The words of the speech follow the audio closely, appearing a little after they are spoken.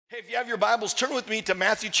Hey, if you have your Bibles, turn with me to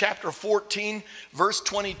Matthew chapter 14, verse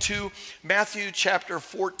 22. Matthew chapter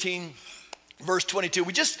 14, verse 22.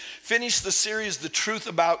 We just finished the series, The Truth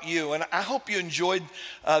About You, and I hope you enjoyed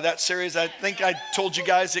that series. I think I told you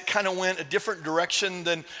guys it kind of went a different direction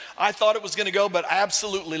than I thought it was going to go, but I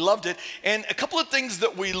absolutely loved it. And a couple of things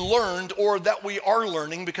that we learned, or that we are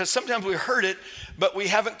learning, because sometimes we heard it, but we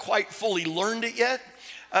haven't quite fully learned it yet.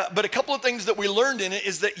 But a couple of things that we learned in it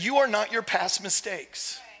is that you are not your past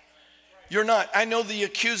mistakes. You're not. I know the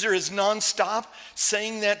accuser is nonstop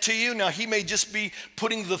saying that to you. Now, he may just be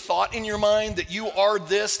putting the thought in your mind that you are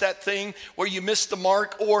this, that thing, where you missed the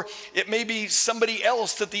mark, or it may be somebody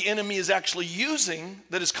else that the enemy is actually using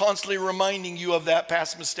that is constantly reminding you of that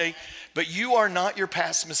past mistake, but you are not your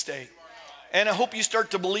past mistake. And I hope you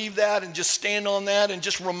start to believe that and just stand on that and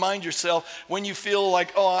just remind yourself when you feel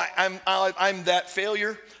like, oh, I'm that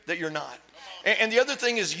failure, that you're not. And the other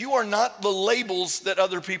thing is, you are not the labels that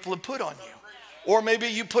other people have put on you. Or maybe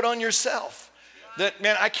you put on yourself. That,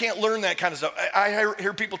 man, I can't learn that kind of stuff. I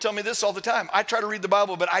hear people tell me this all the time. I try to read the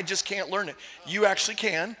Bible, but I just can't learn it. You actually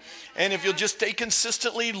can. And if you'll just stay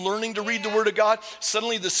consistently learning to read the Word of God,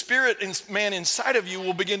 suddenly the Spirit man inside of you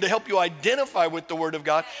will begin to help you identify with the Word of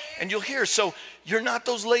God. And you'll hear, so you're not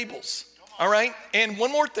those labels. All right? And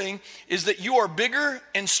one more thing is that you are bigger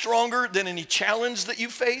and stronger than any challenge that you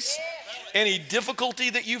face, any difficulty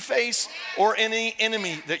that you face, or any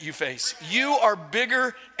enemy that you face. You are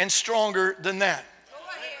bigger and stronger than that.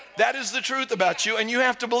 That is the truth about you, and you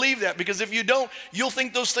have to believe that, because if you don't, you'll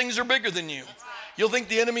think those things are bigger than you. You'll think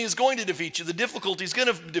the enemy is going to defeat you, the difficulty is going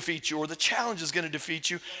to defeat you, or the challenge is going to defeat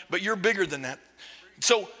you, but you're bigger than that.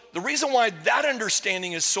 So the reason why that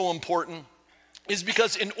understanding is so important is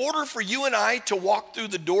because in order for you and I to walk through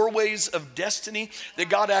the doorways of destiny that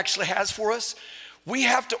God actually has for us, we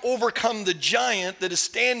have to overcome the giant that is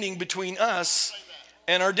standing between us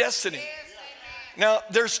and our destiny. Now,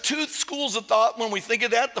 there's two schools of thought when we think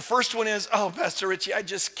of that. The first one is, oh, Pastor Richie, I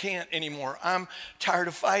just can't anymore. I'm tired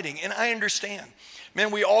of fighting. And I understand.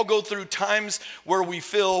 Man, we all go through times where we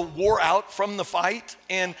feel wore out from the fight.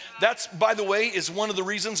 And that's, by the way, is one of the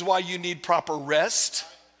reasons why you need proper rest.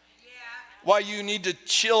 Why you need to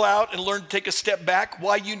chill out and learn to take a step back,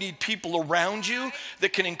 why you need people around you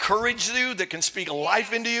that can encourage you, that can speak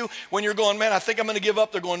life into you. When you're going, man, I think I'm going to give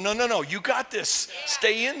up, they're going, no, you got this.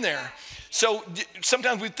 Stay in there. So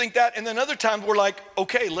sometimes we think that, and then other times we're like,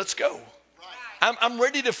 okay, let's go. I'm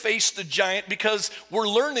ready to face the giant, because we're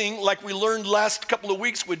learning, like we learned last couple of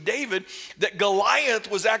weeks with David, that Goliath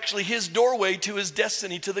was actually his doorway to his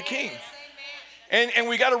destiny, to the king. And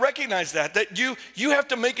we got to recognize that you have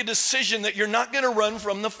to make a decision that you're not going to run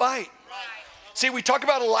from the fight. See, we talk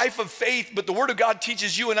about a life of faith, but the Word of God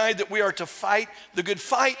teaches you and I that we are to fight the good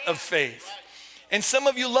fight of faith. And some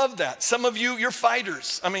of you love that. Some of you, you're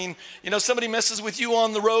fighters. I mean, somebody messes with you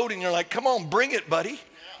on the road and you're like, come on, bring it, buddy.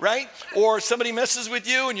 Right? Or somebody messes with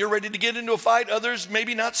you and you're ready to get into a fight. Others,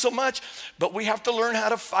 maybe not so much. But we have to learn how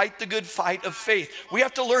to fight the good fight of faith. We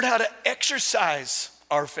have to learn how to exercise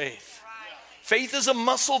our faith. Faith is a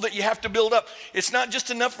muscle that you have to build up. It's not just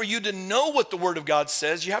enough for you to know what the Word of God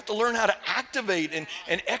says. You have to learn how to activate and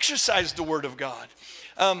exercise the Word of God.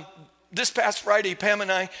 This past Friday, Pam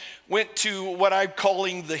and I went to what I'm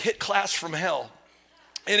calling the HIT class from hell.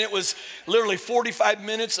 And it was literally 45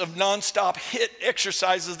 minutes of nonstop HIT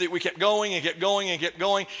exercises that we kept going and kept going and kept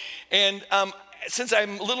going. And since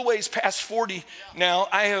I'm a little ways past 40 now,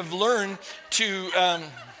 I have learned to...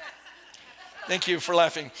 Thank you for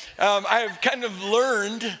laughing. I've kind of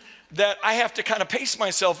learned that I have to kind of pace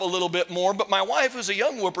myself a little bit more, but my wife, who's a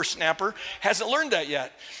young whippersnapper, hasn't learned that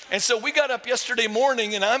yet. And so we got up yesterday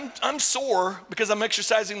morning, and I'm sore because I'm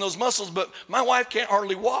exercising those muscles, but my wife can't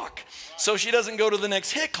hardly walk, so she doesn't go to the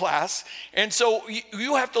next HIT class. And so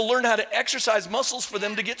you have to learn how to exercise muscles for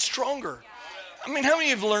them to get stronger. I mean, how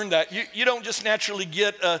many of you have learned that? You don't just naturally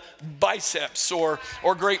get biceps or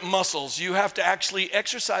great muscles. You have to actually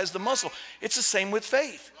exercise the muscle. It's the same with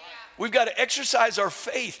faith. We've got to exercise our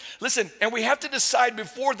faith. Listen, and we have to decide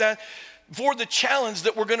before that, for the challenge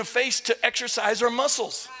that we're going to face, to exercise our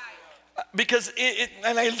muscles. Because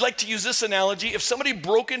and I like to use this analogy, if somebody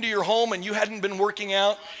broke into your home and you hadn't been working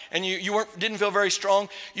out and you didn't feel very strong,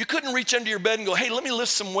 you couldn't reach under your bed and go, hey, let me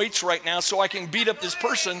lift some weights right now so I can beat up this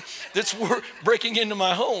person that's breaking into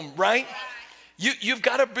my home, right? You've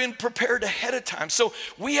got to be prepared ahead of time. So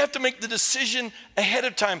we have to make the decision ahead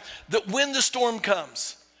of time that when the storm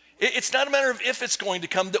comes, it's not a matter of if it's going to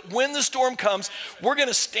come, that when the storm comes, we're going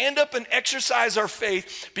to stand up and exercise our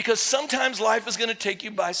faith, because sometimes life is going to take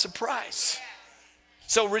you by surprise.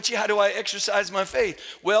 So, Richie, how do I exercise my faith?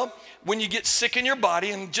 Well, when you get sick in your body,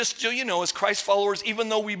 and just so you know, as Christ followers, even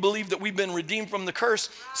though we believe that we've been redeemed from the curse,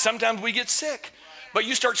 sometimes we get sick. But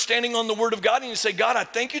you start standing on the word of God and you say, God, I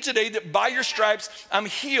thank you today that by your stripes, I'm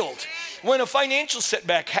healed. When a financial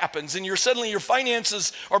setback happens and suddenly your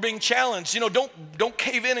finances are being challenged, don't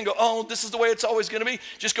cave in and go, oh, this is the way it's always going to be.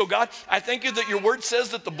 Just go, God, I thank you that your word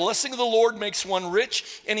says that the blessing of the Lord makes one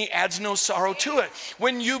rich and he adds no sorrow to it.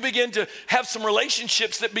 When you begin to have some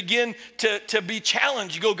relationships that begin to be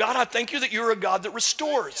challenged, you go, God, I thank you that you're a God that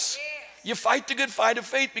restores. You fight the good fight of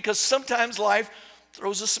faith because sometimes life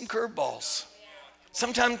throws us some curveballs.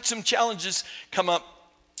 Sometimes some challenges come up.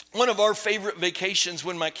 One of our favorite vacations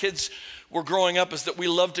when my kids were growing up is that we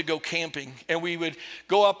loved to go camping. And we would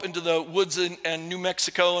go up into the woods in New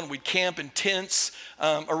Mexico and we'd camp in tents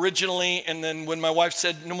originally. And then when my wife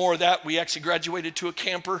said no more of that, we actually graduated to a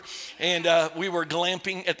camper. And we were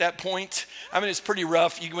glamping at that point. I mean, it's pretty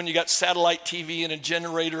rough when you got satellite TV and a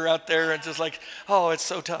generator out there. It's just like, oh, it's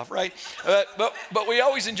so tough, right? But we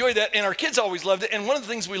always enjoyed that. And our kids always loved it. And one of the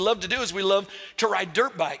things we love to do is we love to ride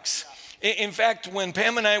dirt bikes. In fact, when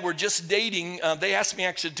Pam and I were just dating, they asked me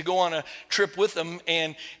actually to go on a trip with them,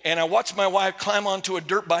 and I watched my wife climb onto a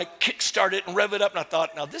dirt bike, kickstart it, and rev it up, and I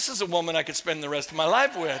thought, now this is a woman I could spend the rest of my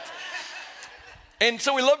life with. And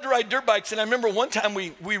so we loved to ride dirt bikes, and I remember one time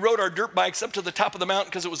we rode our dirt bikes up to the top of the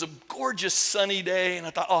mountain because it was a gorgeous sunny day, and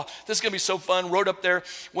I thought, oh, this is going to be so fun. Rode up there,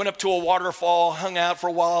 went up to a waterfall, hung out for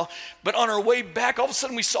a while, but on our way back, all of a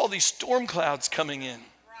sudden we saw these storm clouds coming in.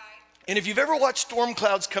 And if you've ever watched storm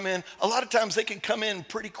clouds come in, a lot of times they can come in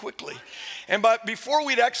pretty quickly. And before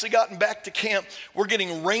we'd actually gotten back to camp, we're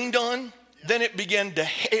getting rained on. Then it began to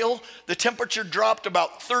hail. The temperature dropped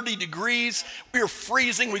about 30 degrees. We were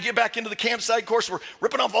freezing. We get back into the campsite. Of course, we're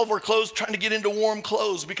ripping off all of our clothes, trying to get into warm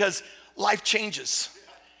clothes because life changes.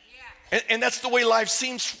 And that's the way life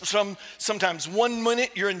seems sometimes. One minute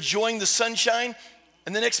you're enjoying the sunshine,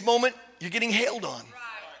 and the next moment you're getting hailed on.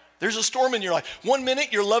 There's a storm in your life. One minute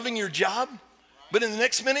you're loving your job, but in the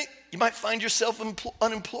next minute you might find yourself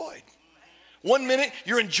unemployed. One minute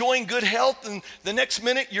you're enjoying good health, and the next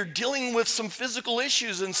minute you're dealing with some physical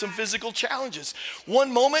issues and some physical challenges.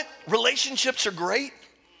 One moment relationships are great,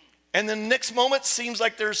 and then the next moment seems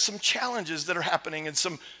like there's some challenges that are happening and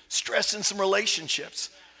some stress in some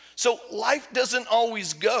relationships. So life doesn't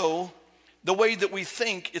always go the way that we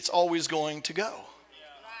think it's always going to go.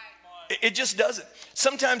 It just doesn't.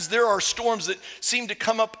 Sometimes there are storms that seem to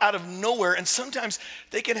come up out of nowhere, and sometimes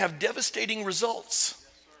they can have devastating results.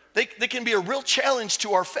 They can be a real challenge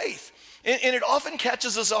to our faith, and it often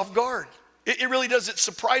catches us off guard. It really does. It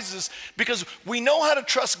surprises us because we know how to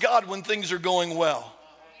trust God when things are going well,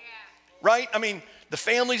 right? I mean, the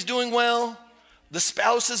family's doing well, the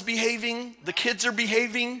spouse is behaving, the kids are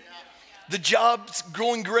behaving, the job's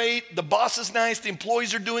going great, the boss is nice, the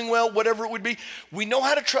employees are doing well, whatever it would be. We know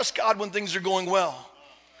how to trust God when things are going well,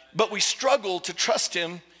 but we struggle to trust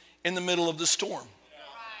him in the middle of the storm.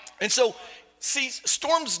 And so, see,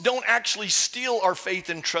 storms don't actually steal our faith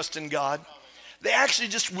and trust in God. They actually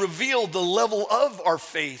just reveal the level of our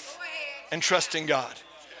faith and trust in God.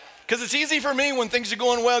 Because it's easy for me when things are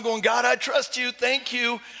going well, going, God, I trust you, thank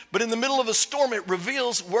you. But in the middle of a storm, it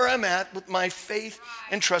reveals where I'm at with my faith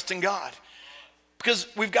and trust in God. Because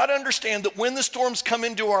we've got to understand that when the storms come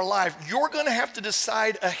into our life, you're going to have to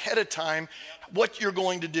decide ahead of time what you're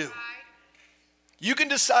going to do. You can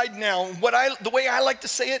decide now. The way I like to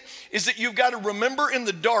say it is that you've got to remember in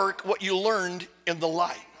the dark what you learned in the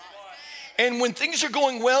light. And when things are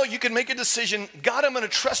going well, you can make a decision, God, I'm going to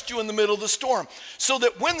trust you in the middle of the storm. So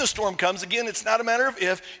that when the storm comes, again, it's not a matter of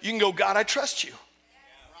if, you can go, God, I trust you.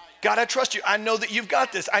 God, I trust you. I know that you've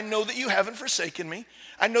got this. I know that you haven't forsaken me.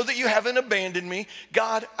 I know that you haven't abandoned me.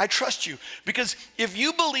 God, I trust you. Because if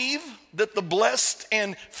you believe that the blessed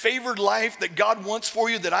and favored life that God wants for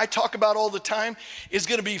you, that I talk about all the time, is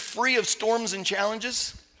going to be free of storms and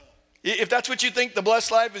challenges, if that's what you think, the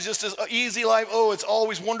blessed life is just this easy life, oh, it's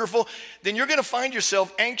always wonderful, then you're going to find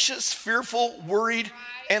yourself anxious, fearful, worried,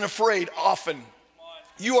 and afraid often.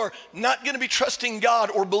 You are not going to be trusting God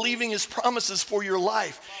or believing his promises for your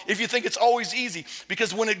life if you think it's always easy.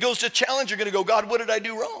 Because when it goes to challenge, you're going to go, God, what did I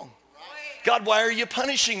do wrong? God, why are you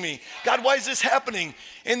punishing me? God, why is this happening?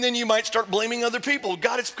 And then you might start blaming other people.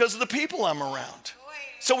 God, it's because of the people I'm around.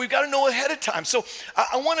 So we've got to know ahead of time. So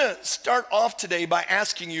I want to start off today by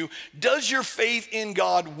asking you, does your faith in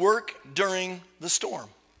God work during the storm?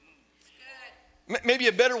 Maybe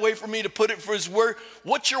a better way for me to put it is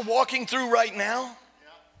what you're walking through right now,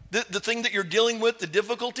 the thing that you're dealing with, the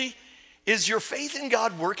difficulty, is your faith in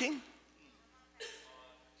God working?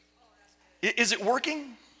 Is it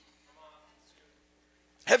working?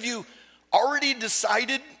 Have you already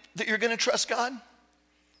decided that you're going to trust God?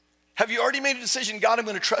 Have you already made a decision, God, I'm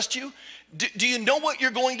going to trust you? Do you know what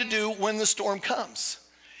you're going to do when the storm comes?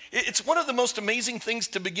 It's one of the most amazing things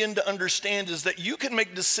to begin to understand is that you can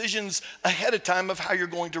make decisions ahead of time of how you're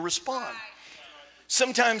going to respond.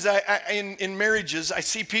 Sometimes in marriages, I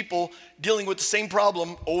see people dealing with the same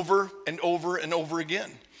problem over and over and over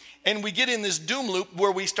again. And we get in this doom loop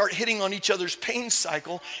where we start hitting on each other's pain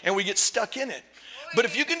cycle and we get stuck in it. But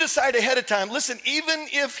if you can decide ahead of time, listen, even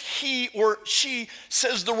if he or she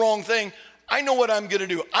says the wrong thing, I know what I'm going to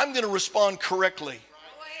do. I'm going to respond correctly.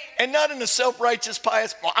 And not in a self-righteous,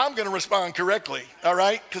 pious, well, I'm going to respond correctly, all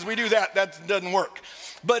right? Because we do that, that doesn't work.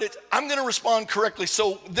 But I'm going to respond correctly.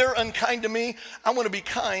 So they're unkind to me, I want to be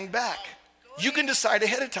kind back. You can decide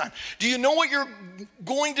ahead of time. Do you know what you're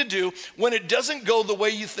going to do when it doesn't go the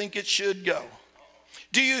way you think it should go?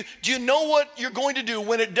 Do you know what you're going to do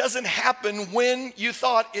when it doesn't happen when you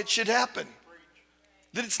thought it should happen?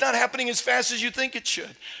 That it's not happening as fast as you think it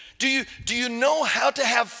should. Do you know how to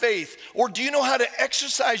have faith, or do you know how to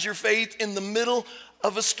exercise your faith in the middle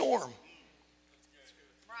of a storm?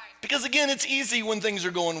 Because again, it's easy when things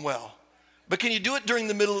are going well, but can you do it during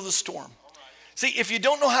the middle of the storm? See, if you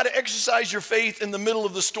don't know how to exercise your faith in the middle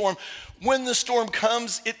of the storm, when the storm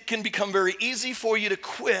comes, it can become very easy for you to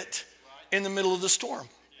quit in the middle of the storm.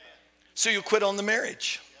 So you'll quit on the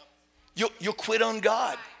marriage. You'll quit on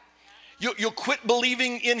God. You'll quit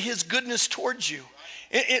believing in his goodness towards you.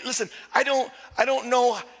 Listen, I don't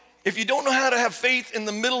know, if you don't know how to have faith in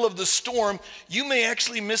the middle of the storm, you may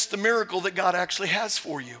actually miss the miracle that God actually has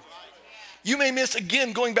for you. You may miss,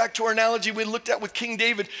 again, going back to our analogy we looked at with King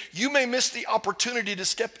David, you may miss the opportunity to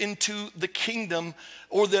step into the kingdom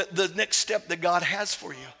or the next step that God has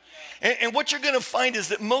for you. And what you're going to find is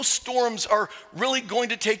that most storms are really going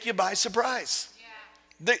to take you by surprise.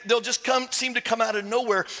 They'll just seem to come out of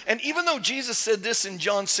nowhere. And even though Jesus said this in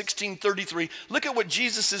John 16:33, look at what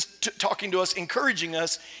Jesus is talking to us, encouraging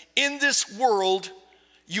us. In this world,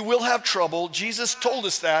 you will have trouble. Jesus told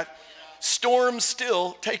us that. Storms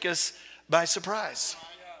still take us by surprise.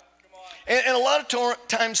 And a lot of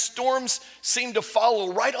times, storms seem to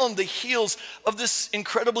follow right on the heels of this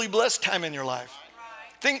incredibly blessed time in your life.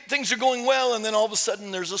 Things are going well, and then all of a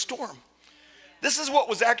sudden there's a storm. This is what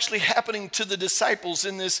was actually happening to the disciples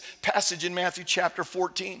in this passage in Matthew chapter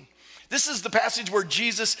 14. This is the passage where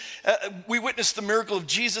Jesus, we witnessed the miracle of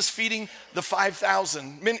Jesus feeding the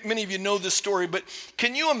 5,000. Many of you know this story, but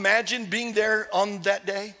can you imagine being there on that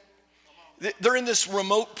day? They're in this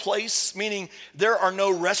remote place, meaning there are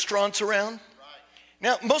no restaurants around.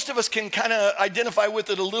 Now, most of us can kind of identify with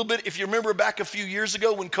it a little bit. If you remember back a few years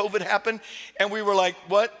ago when COVID happened and we were like,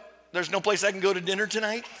 what? There's no place I can go to dinner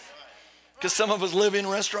tonight? Because some of us live in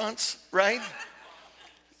restaurants, right?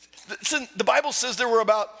 The Bible says there were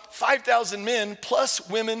about 5,000 men plus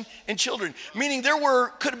women and children, meaning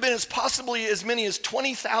could have been possibly as many as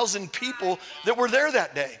 20,000 people that were there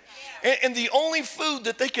that day. And the only food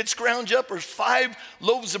that they could scrounge up was 5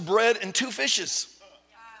 loaves of bread and 2 fishes.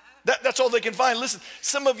 That's all they can find. Listen,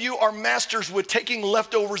 some of you are masters with taking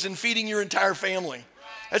leftovers and feeding your entire family.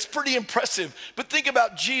 That's pretty impressive. But think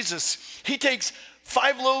about Jesus. He takes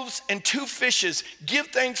 5 loaves and 2 fishes, give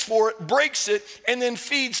thanks for it, breaks it, and then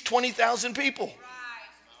feeds 20,000 people.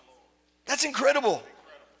 That's incredible.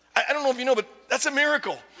 I don't know if you know, but that's a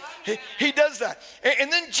miracle. He does that.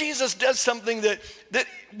 And then Jesus does something that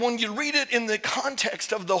when you read it in the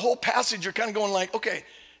context of the whole passage, you're kind of going like, okay,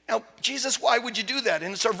 now, Jesus, why would you do that?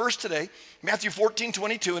 And it's our verse today, Matthew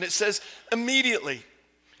 14:22, and it says, immediately.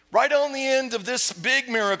 Right on the end of this big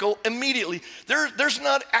miracle, immediately. There's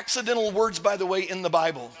not accidental words, by the way, in the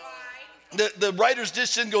Bible. The writers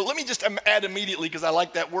just didn't go, let me just add immediately because I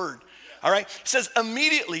like that word. All right? It says,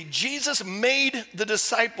 immediately, Jesus made the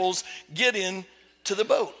disciples get into the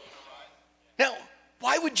boat. Now,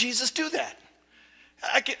 why would Jesus do that?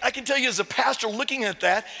 I can tell you as a pastor looking at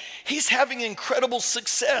that, he's having incredible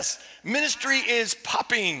success. Ministry is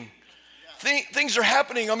popping. Things are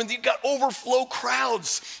happening. I mean, you've got overflow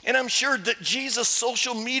crowds. And I'm sure that Jesus'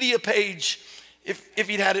 social media page, if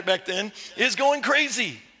he'd had it back then, is going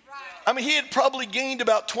crazy. I mean, he had probably gained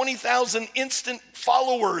about 20,000 instant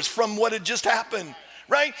followers from what had just happened,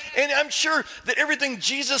 right? And I'm sure that everything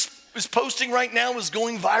Jesus is posting right now is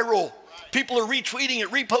going viral. People are retweeting it,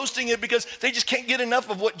 reposting it because they just can't get enough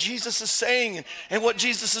of what Jesus is saying and what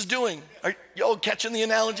Jesus is doing. Are y'all catching the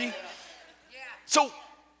analogy? So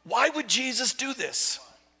why would Jesus do this?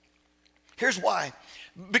 Here's why.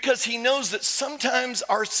 Because he knows that sometimes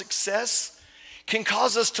our success can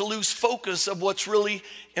cause us to lose focus of what's really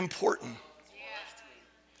important.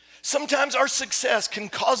 Sometimes our success can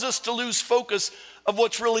cause us to lose focus of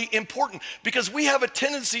what's really important, because we have a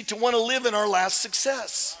tendency to want to live in our last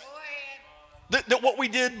success. That what we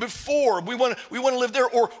did before, we want to live there,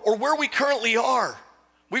 or where we currently are.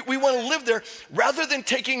 We want to live there rather than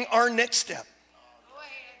taking our next step.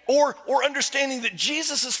 Or understanding that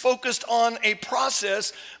Jesus is focused on a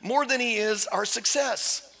process more than he is our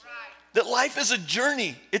success. That life is a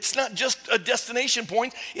journey. It's not just a destination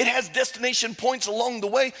point. It has destination points along the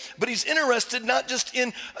way, but he's interested not just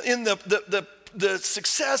in the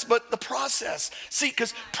success, but the process. See,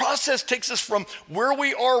 because process takes us from where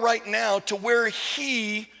we are right now to where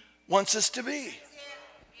he wants us to be.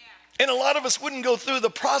 And a lot of us wouldn't go through the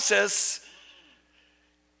process,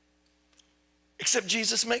 except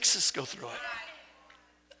Jesus makes us go through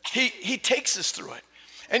it. He takes us through it.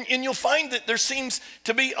 And you'll find that there seems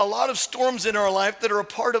to be a lot of storms in our life that are a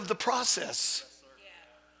part of the process.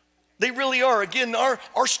 They really are. Again, our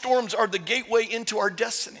storms are the gateway into our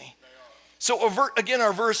destiny. So again,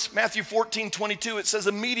 our verse, Matthew 14:22, it says,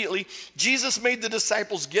 immediately Jesus made the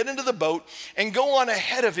disciples get into the boat and go on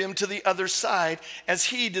ahead of him to the other side as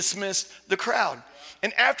he dismissed the crowd.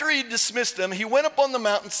 And after he dismissed them, he went up on the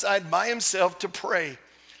mountainside by himself to pray.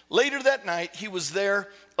 Later that night, he was there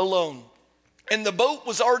alone. And the boat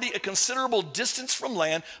was already a considerable distance from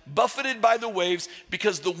land, buffeted by the waves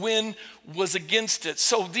because the wind was against it.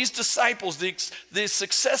 So these disciples, the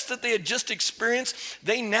success that they had just experienced,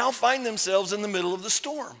 they now find themselves in the middle of the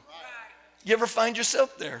storm. You ever find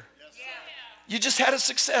yourself there? You just had a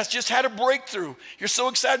success, just had a breakthrough. You're so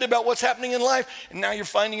excited about what's happening in life, and now you're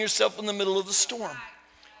finding yourself in the middle of the storm.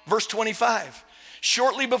 Verse 25,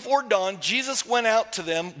 shortly before dawn, Jesus went out to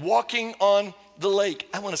them walking on the lake.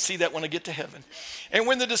 I want to see that when I get to heaven. And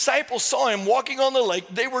when the disciples saw him walking on the lake,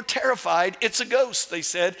 they were terrified. It's a ghost, they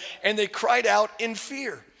said, and they cried out in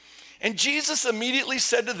fear. And Jesus immediately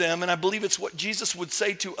said to them, and I believe it's what Jesus would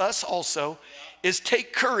say to us also, is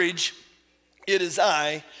take courage, it is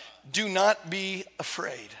I, do not be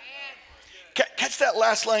afraid. Catch that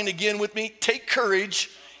last line again with me. Take courage,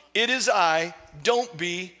 it is I, don't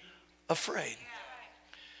be afraid.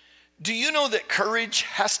 Do you know that courage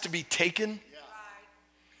has to be taken?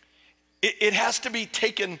 It has to be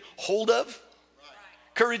taken hold of.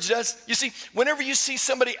 Courage does. You see, whenever you see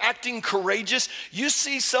somebody acting courageous, you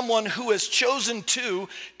see someone who has chosen to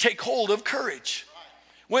take hold of courage.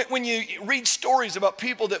 When you read stories about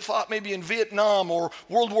people that fought maybe in Vietnam or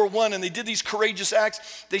World War I and they did these courageous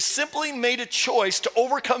acts, they simply made a choice to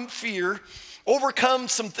overcome fear, overcome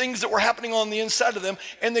some things that were happening on the inside of them,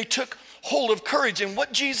 and they took hold of courage. And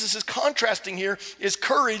what Jesus is contrasting here is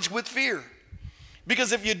courage with fear.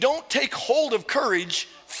 Because if you don't take hold of courage,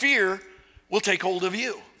 fear will take hold of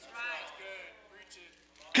you.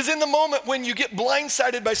 Because in the moment when you get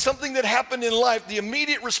blindsided by something that happened in life, the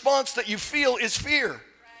immediate response that you feel is fear.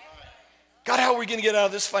 God, how are we going to get out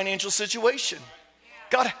of this financial situation?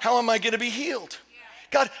 God, how am I going to be healed?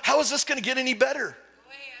 God, how is this going to get any better?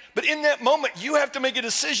 But in that moment, you have to make a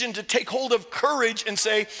decision to take hold of courage and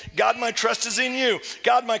say, God, my trust is in you.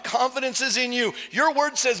 God, my confidence is in you. Your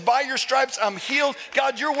word says, by your stripes, I'm healed.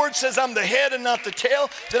 God, your word says I'm the head and not the tail,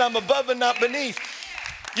 that I'm above and not beneath.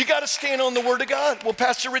 You got to stand on the word of God. Well,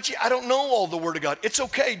 Pastor Richie, I don't know all the word of God. It's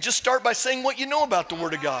okay. Just start by saying what you know about the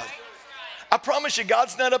word of God. I promise you,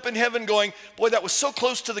 God's not up in heaven going, boy, that was so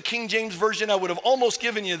close to the King James Version, I would have almost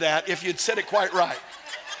given you that if you'd said it quite right.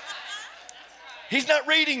 He's not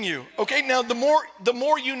rating you, okay? Now, the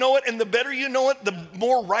more you know it and the better you know it, the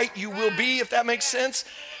more right you will be, if that makes sense.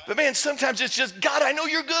 But man, sometimes it's just, God, I know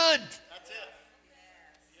you're good. That's it.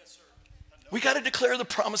 Yes, sir. We got to declare the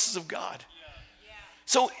promises of God.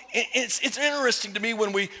 So it's interesting to me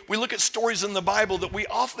when we look at stories in the Bible that we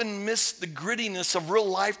often miss the grittiness of real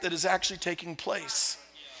life that is actually taking place.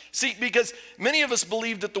 See, because many of us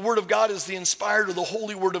believe that the Word of God is the inspired or the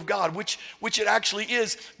holy Word of God, which it actually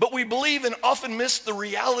is. But we believe and often miss the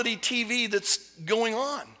reality TV that's going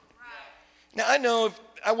on. Right. Now, I know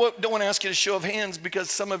I don't want to ask you to show of hands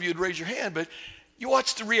because some of you would raise your hand, but you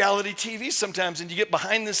watch the reality TV sometimes and you get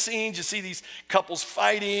behind the scenes. You see these couples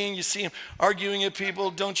fighting. You see them arguing at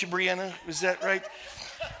people. Don't you, Brianna? Is that right?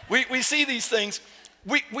 We see these things.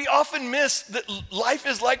 We often miss that life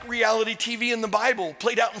is like reality TV in the Bible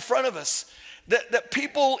played out in front of us. That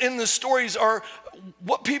people in the stories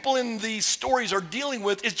what people in these stories are dealing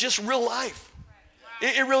with is just real life.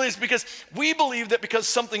 It really is, because we believe that because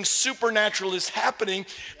something supernatural is happening,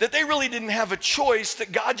 that they really didn't have a choice,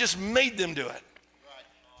 that God just made them do it.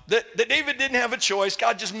 That David didn't have a choice.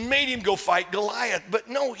 God just made him go fight Goliath. But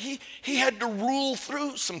no, he had to rule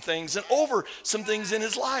through some things and over some things in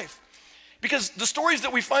his life. Because the stories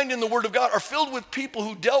that we find in the Word of God are filled with people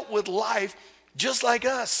who dealt with life just like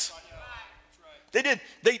us. They did.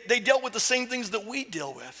 They dealt with the same things that we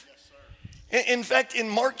deal with. In fact, in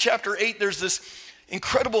Mark chapter 8, there's this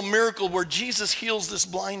incredible miracle where Jesus heals this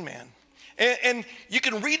blind man. And you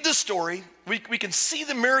can read the story, we can see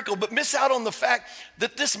the miracle, but miss out on the fact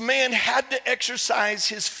that this man had to exercise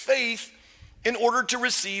his faith in order to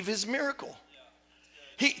receive his miracle.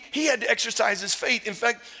 He had to exercise his faith. In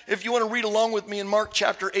fact, if you want to read along with me in Mark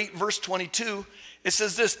chapter 8, verse 22, it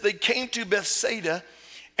says this: they came to Bethsaida,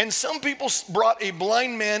 and some people brought a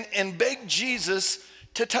blind man and begged Jesus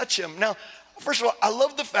to touch him. Now, first of all, I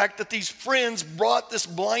love the fact that these friends brought this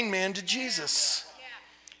blind man to Jesus.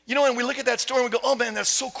 You know, and we look at that story and we go, oh man, that's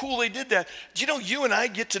so cool they did that. Do you know you and I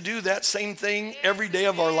get to do that same thing every day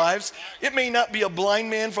of our lives? It may not be a blind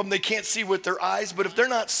man from they can't see with their eyes, but if they're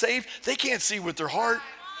not saved, they can't see with their heart.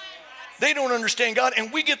 They don't understand God,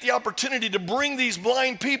 and we get the opportunity to bring these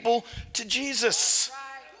blind people to Jesus.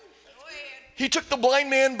 He took the blind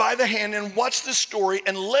man by the hand, and watch this story,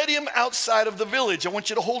 and led him outside of the village. I want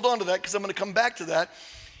you to hold on to that because I'm going to come back to that.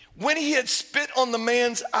 When he had spit on the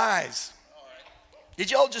man's eyes. Did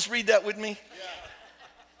y'all just read that with me?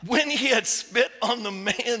 When he had spit on the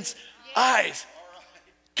man's eyes.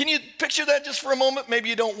 Can you picture that just for a moment? Maybe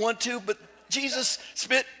you don't want to, but Jesus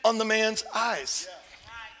spit on the man's eyes.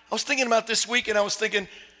 I was thinking about this week, and I was thinking,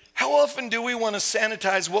 how often do we want to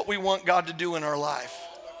sanitize what we want God to do in our life?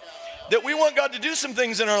 That we want God to do some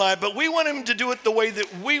things in our life, but we want him to do it the way that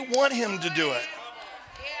we want him to do it.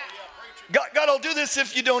 God, I'll do this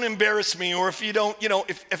if you don't embarrass me, or if you don't,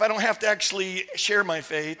 if I don't have to actually share my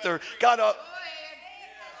faith, or God,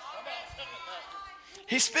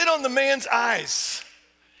 he spit on the man's eyes.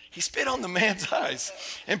 He spit on the man's eyes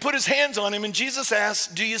and put his hands on him, and Jesus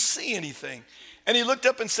asked, do you see anything? And he looked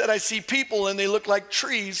up and said, I see people, and they look like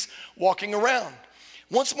trees walking around.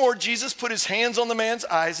 Once more, Jesus put his hands on the man's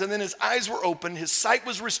eyes, and then his eyes were opened, his sight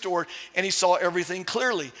was restored, and he saw everything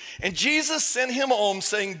clearly. And Jesus sent him home,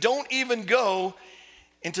 saying, don't even go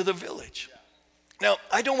into the village. Now,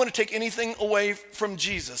 I don't want to take anything away from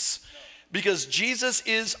Jesus, because Jesus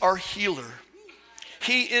is our healer.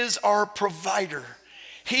 He is our provider.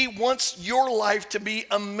 He wants your life to be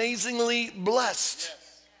amazingly blessed.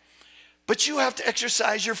 But you have to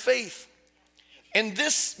exercise your faith. And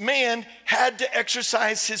this man had to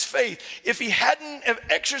exercise his faith. If he hadn't have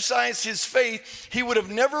exercised his faith, he would have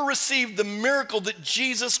never received the miracle that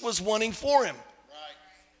Jesus was wanting for him.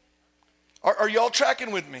 Are y'all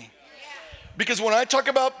tracking with me? Because when I talk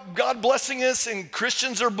about God blessing us and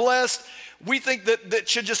Christians are blessed, we think that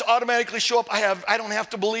should just automatically show up. I don't have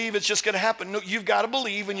to believe, it's just going to happen. No, you've got to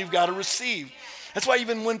believe and you've got to receive. That's why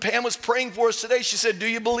even when Pam was praying for us today, she said, do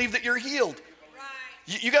you believe that you're healed?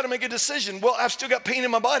 You got to make a decision. Well, I've still got pain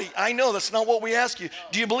in my body. I know that's not what we ask you.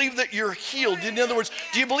 Do you believe that you're healed? In other words,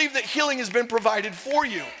 do you believe that healing has been provided for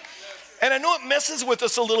you? And I know it messes with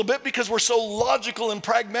us a little bit because we're so logical and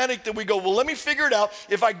pragmatic that we go, well, let me figure it out.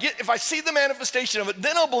 If I see the manifestation of it,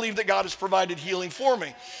 then I'll believe that God has provided healing for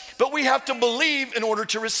me. But we have to believe in order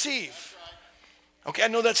to receive. Okay, I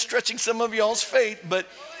know that's stretching some of y'all's faith, but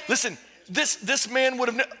listen, this man would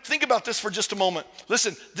have, think about this for just a moment.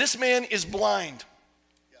 Listen, this man is blind.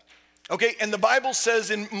 Okay, and the Bible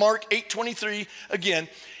says in Mark 8:23, again,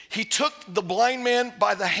 he took the blind man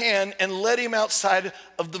by the hand and led him outside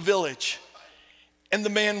of the village. And the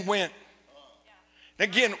man went.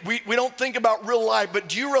 Again, we don't think about real life, but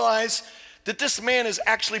do you realize that this man is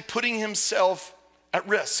actually putting himself at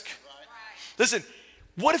risk? Listen,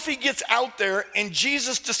 what if he gets out there and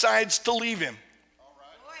Jesus decides to leave him?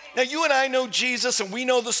 Now, you and I know Jesus, and we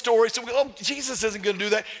know the story, so we go, oh, Jesus isn't going to do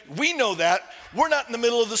that. We know that. We're not in the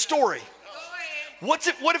middle of the story. What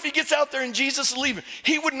if he gets out there and Jesus is leaving?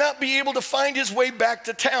 He would not be able to find his way back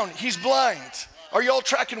to town. He's blind. Are y'all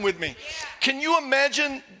tracking with me? Can you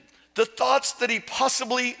imagine the thoughts that he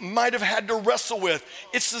possibly might have had to wrestle with?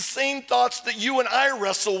 It's the same thoughts that you and I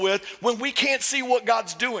wrestle with when we can't see what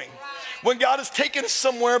God's doing. When God has taken us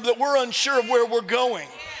somewhere that we're unsure of where we're going.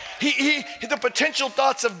 The potential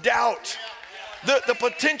thoughts of doubt, the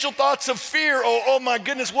potential thoughts of fear, oh my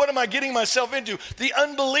goodness, what am I getting myself into? The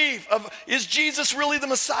unbelief of, is Jesus really the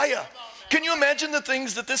Messiah? Can you imagine the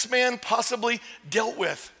things that this man possibly dealt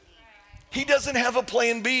with? He doesn't have a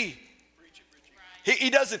plan B.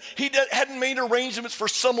 He doesn't. Hadn't made arrangements for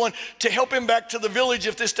someone to help him back to the village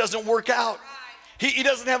if this doesn't work out. He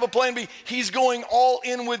doesn't have a plan B. He's going all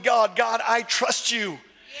in with God. God, I trust you.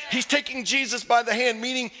 He's taking Jesus by the hand,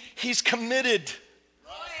 meaning he's committed.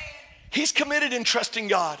 He's committed in trusting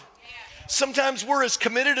God. Sometimes we're as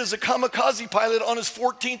committed as a kamikaze pilot on his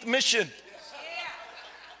 14th mission.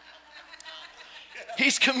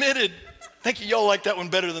 He's committed. Thank you. Y'all like that one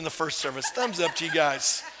better than the first service. Thumbs up to you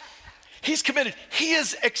guys. He's committed. He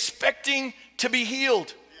is expecting to be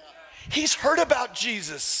healed. He's heard about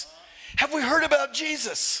Jesus. Have we heard about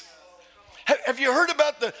Jesus? Have you heard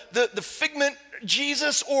about the figment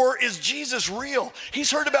Jesus, or is Jesus real?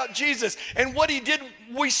 He's heard about Jesus. And what he did,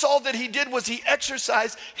 we saw that he did was he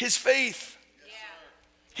exercised his faith.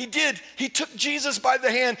 He did. He took Jesus by the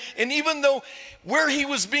hand. And even though where he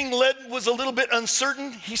was being led was a little bit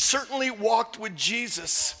uncertain, he certainly walked with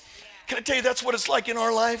Jesus. Can I tell you, that's what it's like in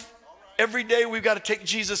our life? Every day we've got to take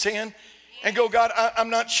Jesus' hand and go, God, I'm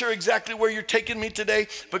not sure exactly where you're taking me today,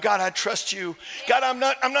 but God, I trust you. God, I'm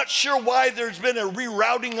not sure why there's been a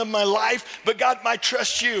rerouting of my life, but God, I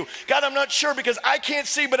trust you. God, I'm not sure because I can't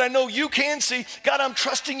see, but I know you can see. God, I'm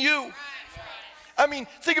trusting you. I mean,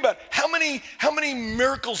 think about it. How many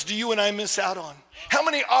miracles do you and I miss out on? How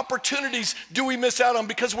many opportunities do we miss out on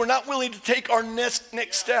because we're not willing to take our next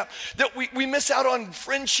step? That we miss out on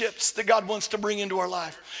friendships that God wants to bring into our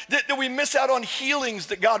life. That we miss out on healings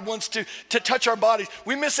that God wants to touch our bodies.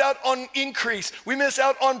 We miss out on increase. We miss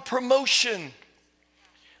out on promotion.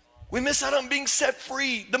 We miss out on being set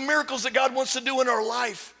free. The miracles that God wants to do in our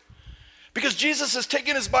life. Because Jesus has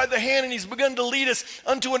taken us by the hand and he's begun to lead us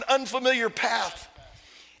unto an unfamiliar path.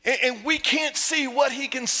 And we can't see what he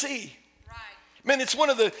can see. Man, it's one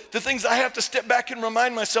of the things I have to step back and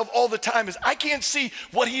remind myself all the time is I can't see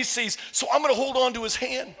what he sees, so I'm going to hold on to his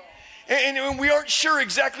hand. And we aren't sure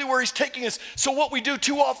exactly where he's taking us, so what we do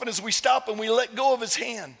too often is we stop and we let go of his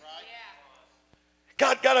hand.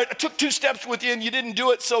 God, I took 2 steps with you and you didn't do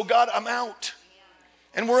it, so God, I'm out.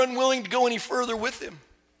 And we're unwilling to go any further with him.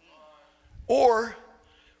 Or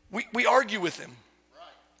we argue with him.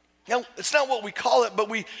 Now, it's not what we call it, but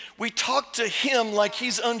we talk to him like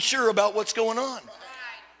he's unsure about what's going on.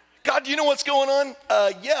 God, do you know what's going on?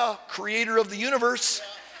 Yeah, creator of the universe.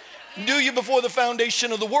 Knew you before the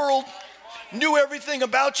foundation of the world. Knew everything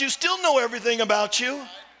about you. Still know everything about you.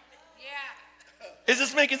 Is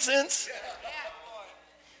this making sense?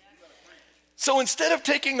 So instead of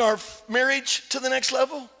taking our marriage to the next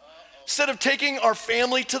level, instead of taking our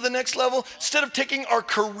family to the next level, instead of taking our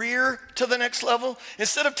career to the next level,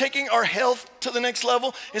 instead of taking our health to the next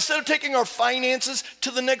level, instead of taking our finances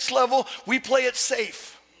to the next level, we play it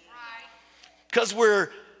safe. Because we're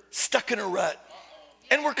stuck in a rut.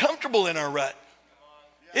 And we're comfortable in our rut.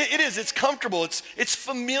 It is, it's comfortable, it's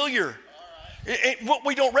familiar. What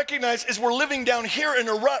we don't recognize is we're living down here in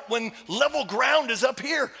a rut when level ground is up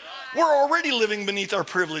here. We're already living beneath our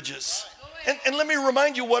privileges. And let me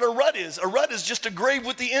remind you what a rut is. A rut is just a grave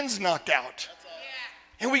with the ends knocked out.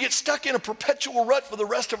 And we get stuck in a perpetual rut for the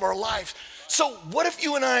rest of our lives. So what if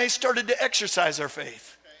you and I started to exercise our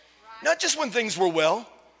faith? Not just when things were well,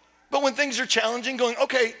 but when things are challenging, going,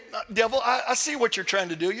 okay, devil, I see what you're trying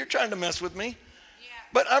to do. You're trying to mess with me.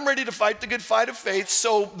 But I'm ready to fight the good fight of faith.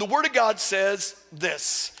 So the Word of God says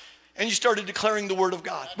this. And you started declaring the word of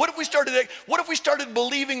God. What if we started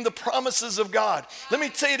believing the promises of God? Let me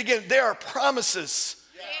say it again. They are promises.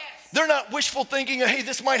 Yes. They're not wishful thinking, hey,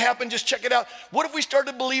 this might happen, just check it out. What if we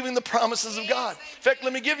started believing the promises of God? In fact,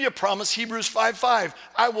 let me give you a promise, Hebrews 5:5.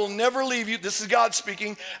 I will never leave you. This is God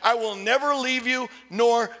speaking. I will never leave you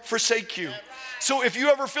nor forsake you. So if you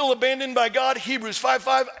ever feel abandoned by God, Hebrews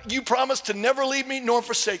 5:5, you promise to never leave me nor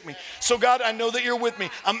forsake me. So God, I know that you're with me.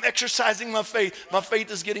 I'm exercising my faith. My faith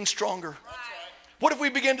is getting stronger. What if we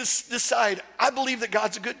begin to decide, I believe that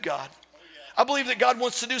God's a good God. I believe that God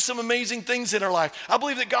wants to do some amazing things in our life. I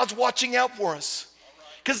believe that God's watching out for us.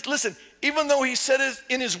 Because listen, even though he said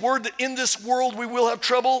in his word that in this world we will have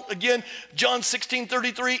trouble, again, John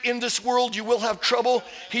 16:33, in this world you will have trouble.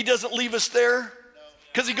 He doesn't leave us there.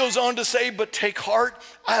 Because he goes on to say, but take heart,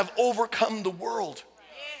 I have overcome the world.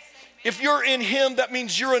 If you're in him, that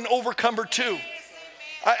means you're an overcomer too.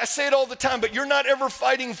 I say it all the time, but you're not ever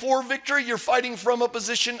fighting for victory. You're fighting from a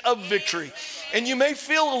position of victory. And you may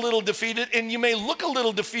feel a little defeated, and you may look a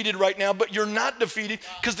little defeated right now, but you're not defeated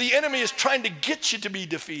because the enemy is trying to get you to be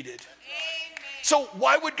defeated. So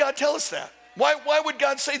why would God tell us that? Why would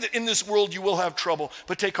God say that in this world you will have trouble,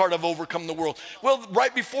 but take heart, I've overcome the world? Well,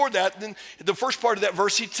 right before that, then the first part of that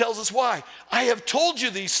verse, he tells us why. I have told you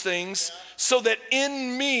these things so that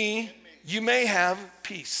in me you may have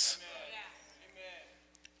peace.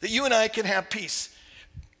 That you and I can have peace.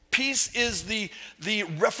 Peace is the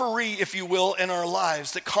referee, if you will, in our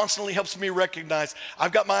lives that constantly helps me recognize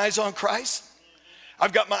I've got my eyes on Christ.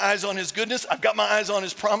 I've got my eyes on his goodness. I've got my eyes on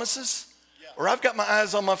his promises. Or I've got my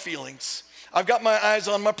eyes on my feelings. I've got my eyes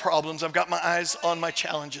on my problems. I've got my eyes on my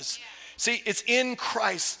challenges. See, it's in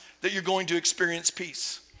Christ that you're going to experience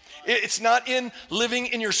peace. It's not in living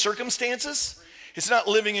in your circumstances. It's not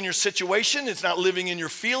living in your situation. It's not living in your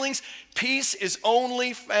feelings. Peace is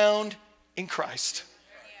only found in Christ.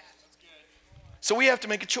 So we have to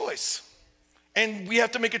make a choice. And we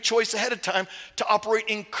have to make a choice ahead of time to operate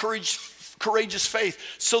in courageous faith,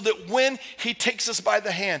 so that when he takes us by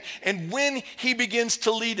the hand and when he begins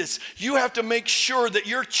to lead us, you have to make sure that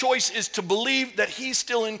your choice is to believe that he's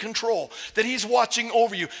still in control, that he's watching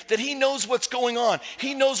over you, that he knows what's going on,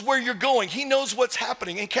 he knows where you're going, he knows what's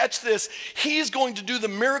happening. And catch this, he's going to do the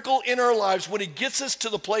miracle in our lives when he gets us to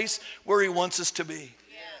the place where he wants us to be.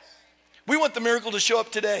 Yes. We want the miracle to show up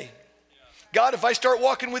today. God, if I start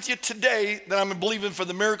walking with you today, then I'm believing for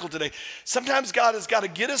the miracle today. Sometimes God has got to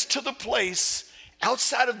get us to the place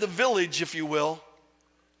outside of the village, if you will,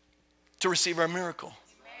 to receive our miracle.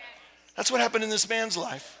 That's what happened in this man's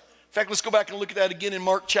life. In fact, let's go back and look at that again in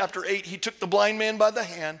Mark chapter 8. He took the blind man by the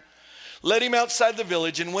hand, led him outside the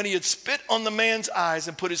village, and when he had spit on the man's eyes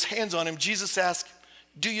and put his hands on him, Jesus asked,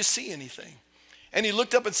 "Do you see anything?" And he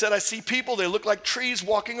looked up and said, "I see people. They look like trees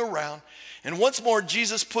walking around." And once more,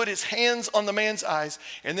 Jesus put his hands on the man's eyes,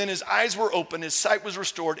 and then his eyes were opened, his sight was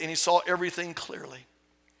restored, and he saw everything clearly.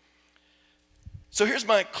 So here's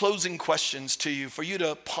my closing questions to you for you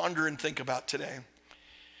to ponder and think about today.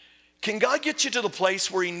 Can God get you to the place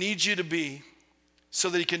where he needs you to be so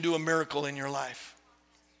that he can do a miracle in your life?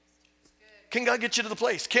 Can God get you to the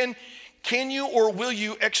place? Can you or will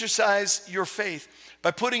you exercise your faith by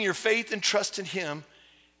putting your faith and trust in him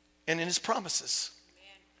and in his promises?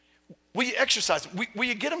 Will you exercise? Will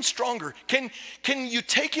you get him stronger? Can you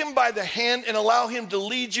take him by the hand and allow him to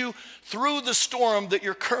lead you through the storm that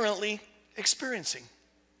you're currently experiencing?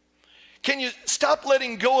 Can you stop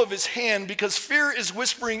letting go of his hand because fear is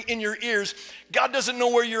whispering in your ears, God doesn't know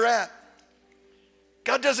where you're at.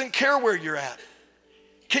 God doesn't care where you're at.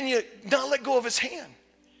 Can you not let go of his hand?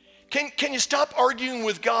 Can you stop arguing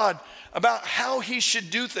with God about how he should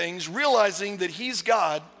do things, realizing that he's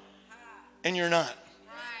God and you're not?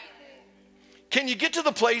 Can you get to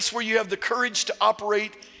the place where you have the courage to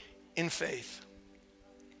operate in faith?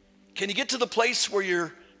 Can you get to the place where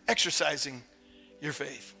you're exercising your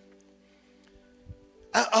faith?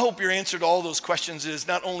 I hope your answer to all those questions is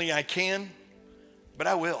not only I can, but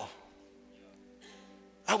I will.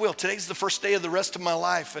 I will. Today's the first day of the rest of my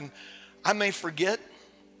life, and I may forget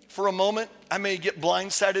for a moment. I may get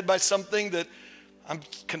blindsided by something that I'm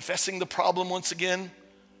confessing the problem once again,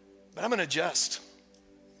 but I'm going to adjust.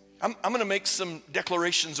 I'm going to make some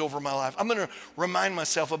declarations over my life. I'm going to remind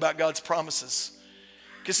myself about God's promises.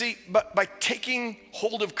 Because see, by taking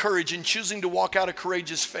hold of courage and choosing to walk out a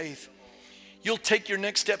courageous faith, you'll take your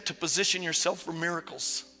next step to position yourself for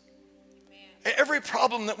miracles. Man. Every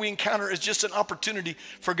problem that we encounter is just an opportunity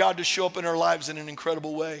for God to show up in our lives in an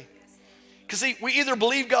incredible way. Because see, we either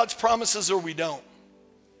believe God's promises or we don't.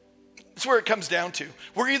 That's where it comes down to.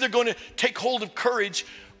 We're either going to take hold of courage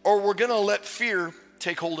or we're going to let fear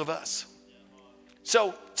take hold of us.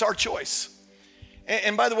 So it's our choice.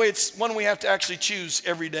 And by the way, it's one we have to actually choose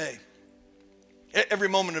every day. Every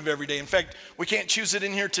moment of every day. In fact, we can't choose it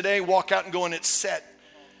in here today, walk out and go and it's set.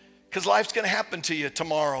 Because life's going to happen to you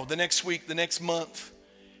tomorrow, the next week, the next month.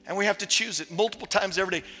 And we have to choose it multiple times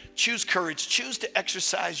every day. Choose courage. Choose to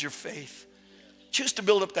exercise your faith. Choose to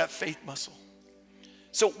build up that faith muscle.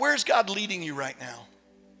 So where's God leading you right now?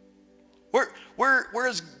 Where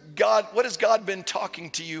is God? What has God been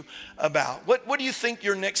talking to you about? What do you think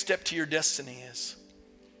your next step to your destiny is?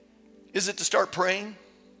 Is it to start praying?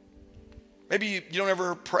 Maybe you don't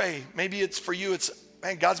ever pray. Maybe it's for you, it's,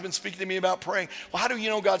 man, God's been speaking to me about praying. Well, how do you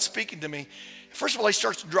know God's speaking to me? First of all, he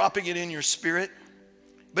starts dropping it in your spirit.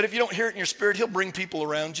 But if you don't hear it in your spirit, he'll bring people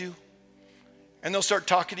around you. And they'll start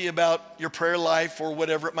talking to you about your prayer life or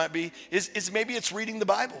whatever it might be. Maybe it's reading the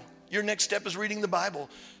Bible. Your next step is reading the Bible.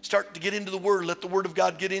 Start to get into the Word. Let the Word of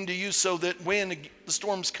God get into you so that when the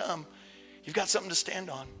storms come, you've got something to stand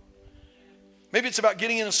on. Maybe it's about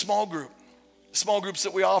getting in a small group. Small groups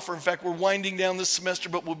that we offer. In fact, we're winding down this semester,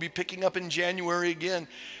 but we'll be picking up in January again,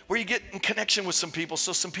 where you get in connection with some people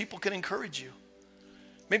so some people can encourage you.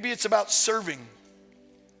 Maybe it's about serving.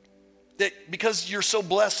 That because you're so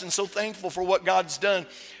blessed and so thankful for what God's done,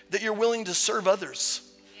 that you're willing to serve others.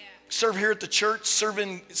 Serve here at the church, serve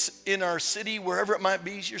in our city, wherever it might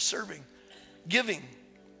be, you're serving. Giving.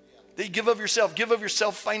 That you give of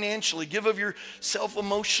yourself financially, give of yourself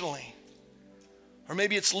emotionally. Or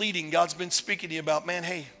maybe it's leading. God's been speaking to you about, man,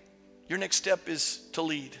 hey, your next step is to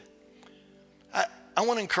lead. I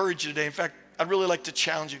want to encourage you today. In fact, I'd really like to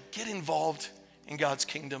challenge you. Get involved in God's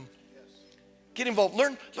kingdom. Get involved.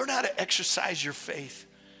 Learn how to exercise your faith.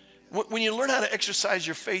 When you learn how to exercise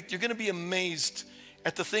your faith, you're going to be amazed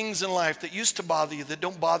at the things in life that used to bother you that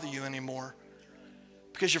don't bother you anymore,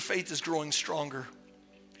 because your faith is growing stronger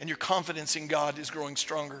and your confidence in God is growing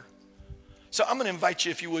stronger. So I'm going to invite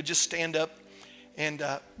you, if you would, just stand up. And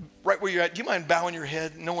right where you're at, do you mind bowing your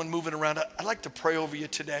head? No one moving around. I'd like to pray over you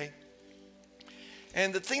today.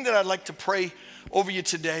 And the thing that I'd like to pray over you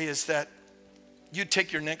today is that you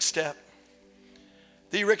take your next step.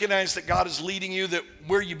 That you recognize that God is leading you, that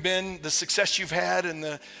where you've been, the success you've had, and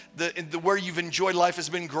the where you've enjoyed life has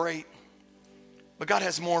been great. But God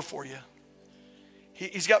has more for you.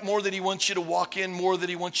 He's got more that he wants you to walk in, more that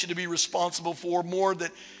he wants you to be responsible for, more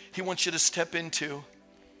that he wants you to step into.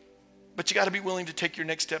 But you got to be willing to take your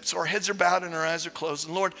next step. So our heads are bowed and our eyes are closed.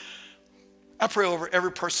 And Lord, I pray over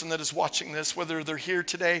every person that is watching this, whether they're here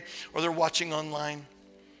today or they're watching online.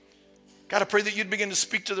 God, I pray that you'd begin to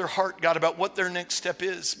speak to their heart, God, about what their next step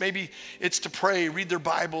is. Maybe it's to pray, read their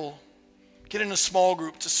Bible, get in a small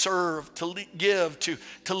group, to serve, to give,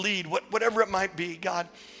 to lead, whatever it might be, God.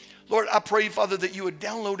 Lord, I pray, Father, that you would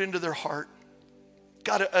download into their heart,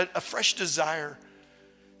 God, a fresh desire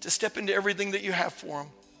to step into everything that you have for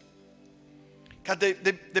them. God,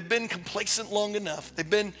 they've been complacent long enough. They've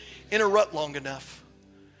been in a rut long enough.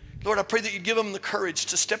 Lord, I pray that you give them the courage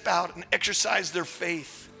to step out and exercise their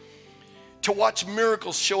faith, to watch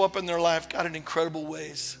miracles show up in their life, God, in incredible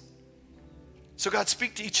ways. So God,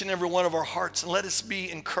 speak to each and every one of our hearts and let us be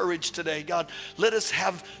encouraged today. God, let us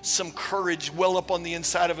have some courage well up on the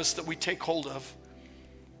inside of us that we take hold of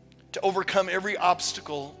to overcome every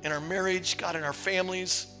obstacle in our marriage, God, in our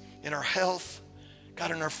families, in our health, God,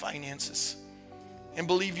 in our finances. And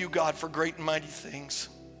believe you, God, for great and mighty things.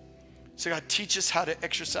 So God, teach us how to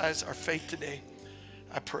exercise our faith today,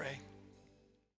 I pray.